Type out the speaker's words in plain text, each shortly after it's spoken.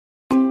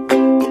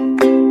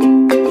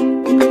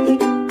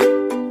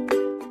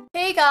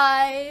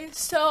guys,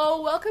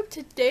 so welcome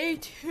to day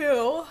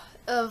 2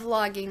 of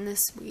vlogging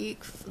this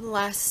week,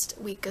 last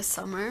week of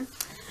summer.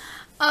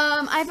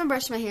 I haven't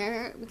brushed my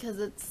hair because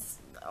it's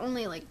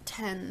only like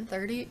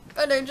 10:30,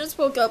 but I just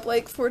woke up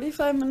like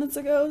 45 minutes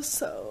ago,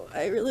 so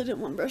I really didn't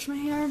want to brush my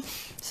hair,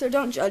 so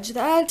don't judge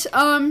that.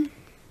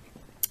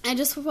 I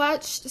just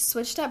watched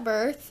Switched at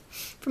Birth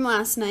from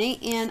last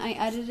night, and I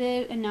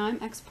edited, and now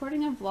I'm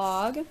exporting a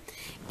vlog,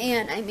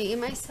 and I made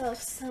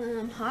myself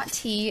some hot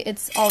tea.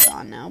 It's all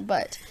gone now,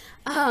 but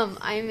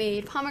I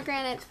made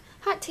pomegranate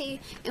hot tea.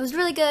 It was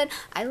really good.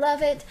 I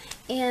love it,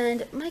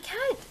 and my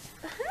cat,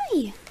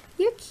 hi,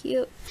 you're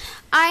cute.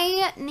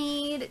 I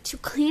need to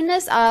clean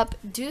this up,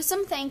 do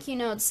some thank you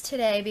notes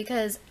today,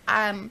 because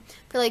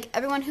for like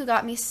everyone who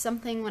got me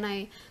something when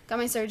I got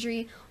my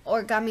surgery,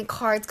 or got me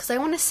cards, because I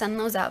want to send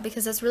those out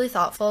because that's really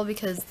thoughtful,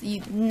 because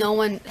no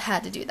one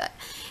had to do that.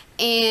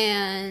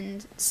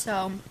 And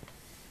so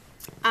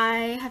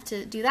I have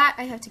to do that.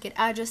 I have to get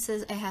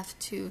addresses. I have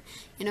to,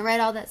 write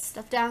all that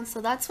stuff down.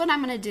 So that's what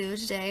I'm going to do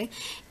today.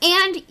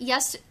 And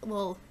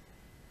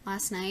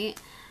last night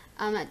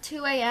at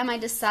 2 a.m. I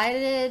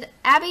decided,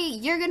 Abby,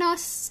 you're going to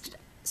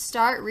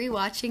start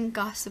rewatching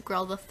Gossip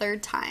Girl the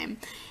 3rd time.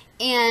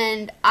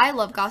 And I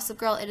love Gossip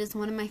Girl. It is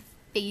one of my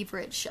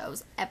favorite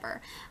shows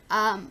ever.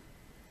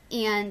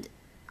 And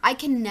I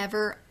can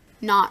never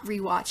not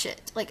rewatch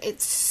it. Like,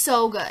 it's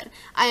so good.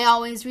 I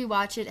always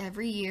rewatch it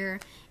every year,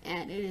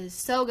 and it is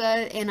so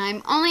good. And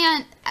I'm only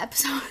on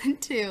episode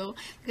 2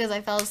 because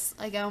I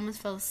almost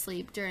fell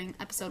asleep during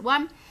episode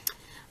 1.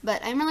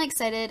 But I'm really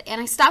excited,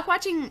 and I stopped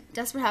watching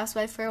Desperate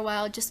Housewives for a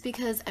while just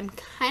because I'm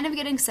kind of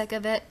getting sick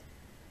of it,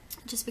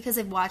 just because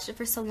I've watched it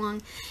for so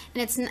long,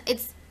 and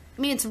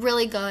it's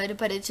really good,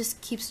 but it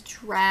just keeps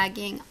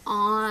dragging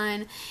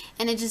on,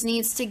 and it just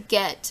needs to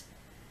get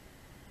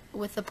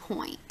with the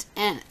point.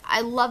 And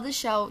I love the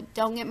show,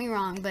 don't get me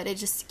wrong, but it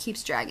just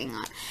keeps dragging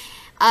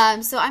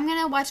on. So I'm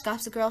gonna watch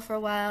Gossip Girl for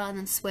a while, and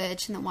then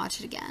switch, and then watch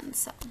it again.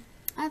 So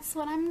that's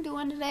what I'm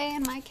doing today,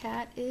 and my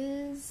cat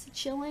is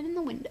chilling in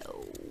the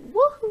window.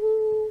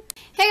 Woohoo!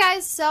 Hey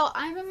guys, so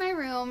I'm in my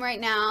room right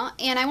now,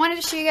 and I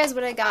wanted to show you guys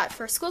what I got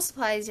for school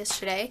supplies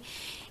yesterday.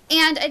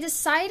 And I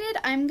decided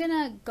I'm going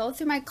to go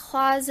through my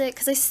closet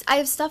because I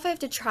have stuff I have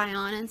to try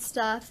on and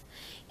stuff.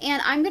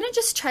 And I'm going to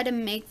just try to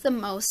make the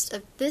most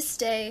of this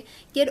day,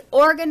 get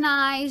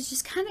organized,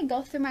 just kind of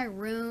go through my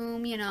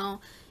room,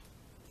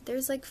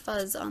 There's like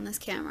fuzz on this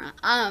camera.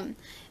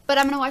 But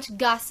I'm going to watch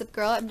Gossip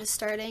Girl. I'm just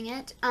starting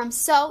it.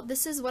 So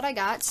this is what I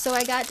got. So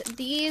I got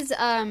these,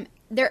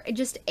 they're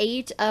just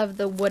 8 of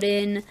the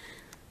wooden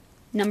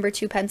number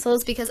 2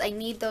 pencils because I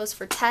need those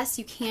for tests.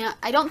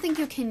 I don't think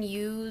you can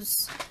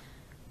use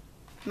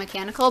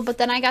mechanical, but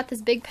then I got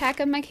this big pack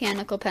of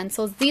mechanical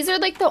pencils. These are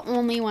like the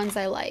only ones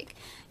I like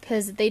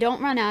because they don't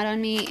run out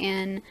on me,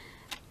 and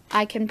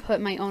I can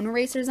put my own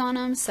erasers on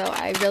them, so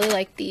I really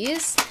like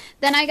these.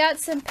 Then I got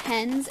some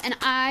pens, and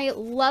I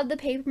love the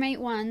Papermate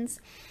ones,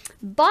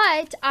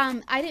 but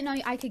I didn't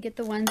know I could get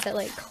the ones that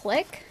like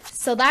click,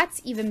 so that's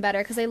even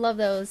better because I love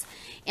those.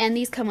 And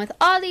these come with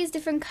all these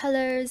different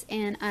colors,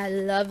 and I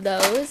love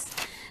those.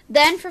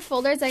 Then for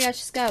folders, I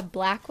just got a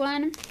black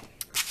one,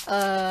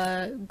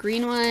 a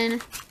green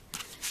one,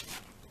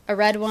 a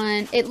red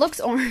one. It looks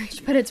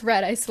orange, but it's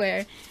red, I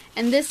swear.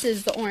 And this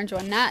is the orange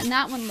one. And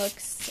that one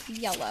looks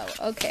yellow.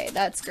 Okay,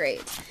 that's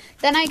great.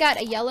 Then I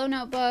got a yellow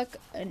notebook,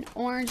 an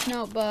orange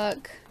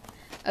notebook,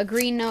 a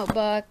green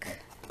notebook,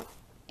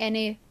 and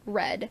a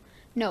red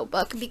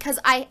notebook because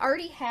I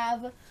already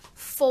have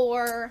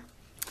 4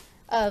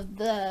 of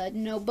the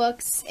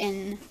notebooks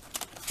in,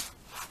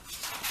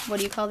 what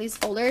do you call these,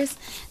 folders?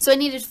 So I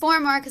needed 4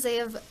 more because I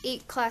have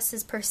 8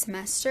 classes per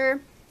semester.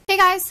 Hey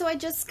guys, so I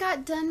just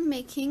got done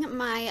making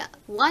my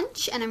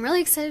lunch, and I'm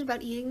really excited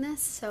about eating this,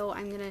 so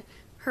I'm gonna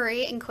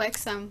hurry and quick,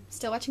 so I'm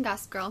still watching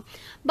Gossip Girl.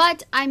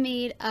 But I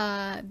made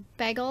a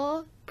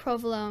bagel,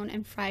 provolone,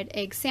 and fried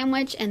egg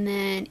sandwich, and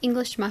then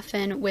English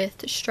muffin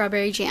with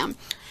strawberry jam.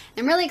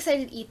 I'm really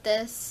excited to eat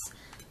this,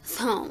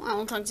 so I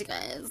will talk to you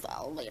guys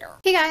later.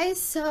 Hey guys,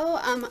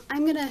 so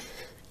I'm gonna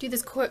do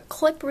this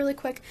clip really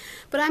quick,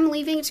 but I'm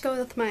leaving to go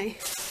with my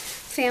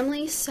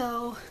family,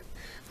 so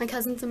my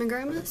cousins and my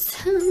grandma's.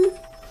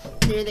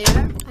 There they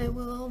are. I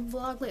will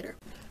vlog later.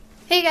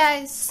 Hey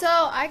guys, so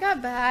I got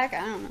back,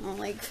 I don't know,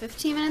 like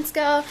 15 minutes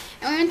ago,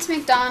 and we went to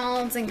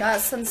McDonald's and got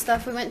some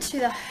stuff. We went to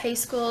the high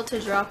school to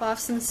drop off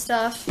some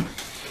stuff,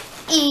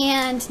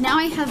 and now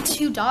I have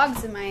 2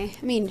 dogs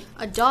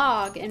a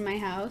dog in my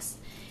house,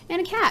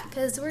 and a cat,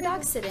 because we're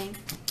dog sitting.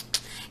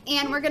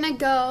 And we're gonna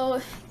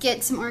go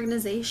get some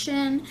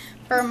organization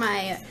for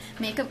my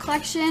makeup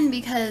collection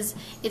because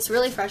it's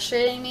really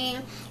frustrating me,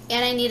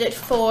 and I need it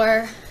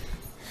for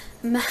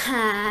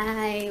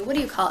my, what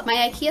do you call it,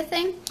 my IKEA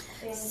thing.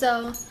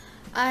 So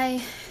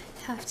I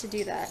have to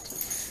do that.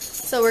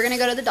 So we're gonna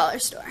go to the dollar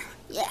store.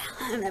 Yeah,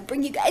 I'm gonna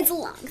bring you guys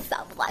along, so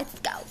let's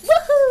go.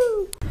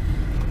 Woohoo!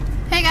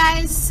 Hey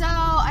guys, so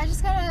I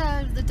just got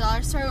out of the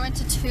dollar store. We went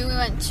to 2. We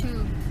went to,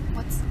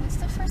 what's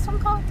the first one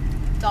called?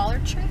 Dollar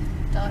Tree?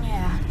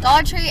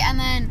 Dollar Tree, and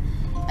then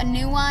a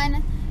new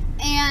one.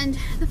 And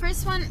the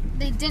first one,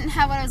 they didn't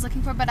have what I was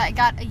looking for, but I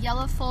got a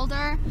yellow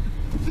folder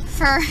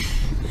for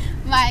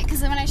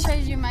because when I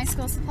showed you my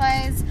school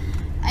supplies,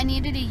 I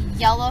needed a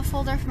yellow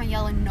folder for my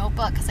yellow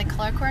notebook because I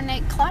color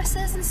coordinate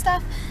classes and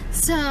stuff.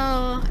 So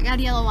I got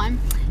a yellow one.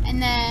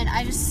 And then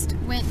I just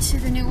went to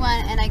the new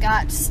one and I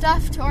got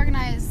stuff to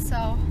organize.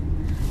 So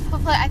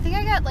hopefully, I think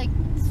I got like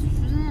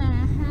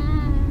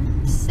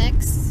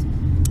 6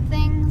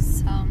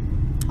 things. So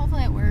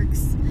hopefully it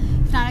works.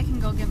 If not, I can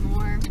go get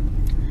more.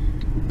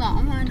 But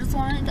I just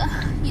wanted to,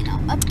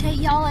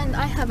 update y'all. And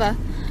I have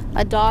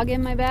a dog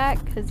in my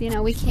back because,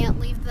 we can't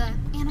leave the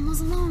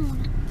animals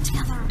alone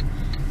together.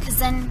 Because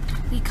then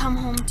we come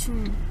home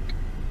to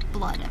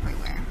blood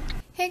everywhere.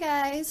 Hey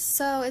guys,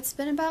 so it's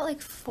been about like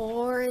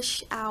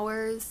 4-ish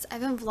hours. I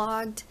haven't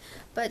vlogged,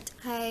 but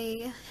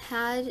I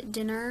had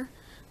dinner.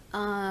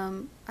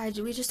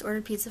 We just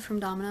ordered pizza from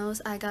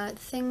Domino's. I got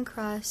thin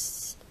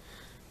crust,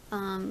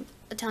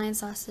 Italian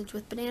sausage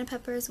with banana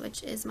peppers,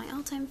 which is my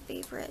all-time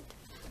favorite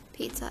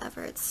pizza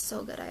ever. It's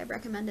so good. I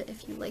recommend it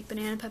if you like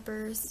banana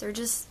peppers. They're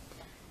just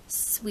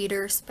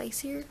sweeter,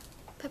 spicier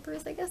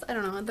peppers, I guess. I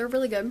don't know. They're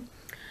really good.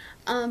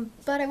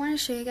 But I want to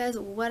show you guys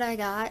what I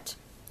got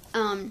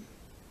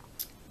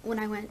when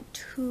I went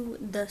to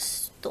the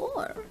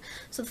store.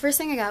 So the first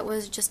thing I got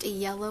was just a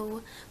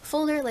yellow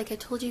folder, like I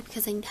told you,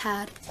 because I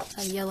had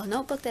a yellow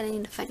notebook that I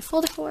needed to find a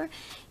folder for.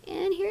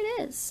 And here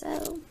it is.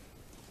 So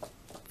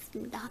it's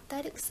not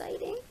that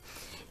exciting.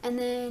 And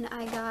then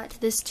I got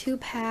this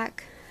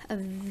 2-pack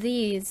of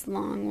these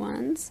long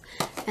ones,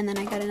 and then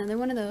I got another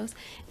one of those,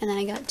 and then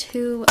I got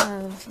 2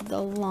 of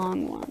the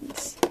long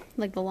ones,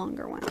 like the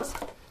longer ones.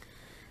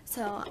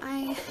 So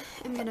I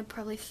am gonna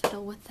probably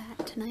fiddle with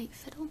that tonight.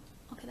 Fiddle?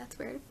 Okay, that's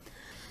weird.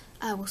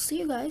 I will see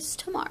you guys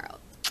tomorrow.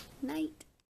 Night.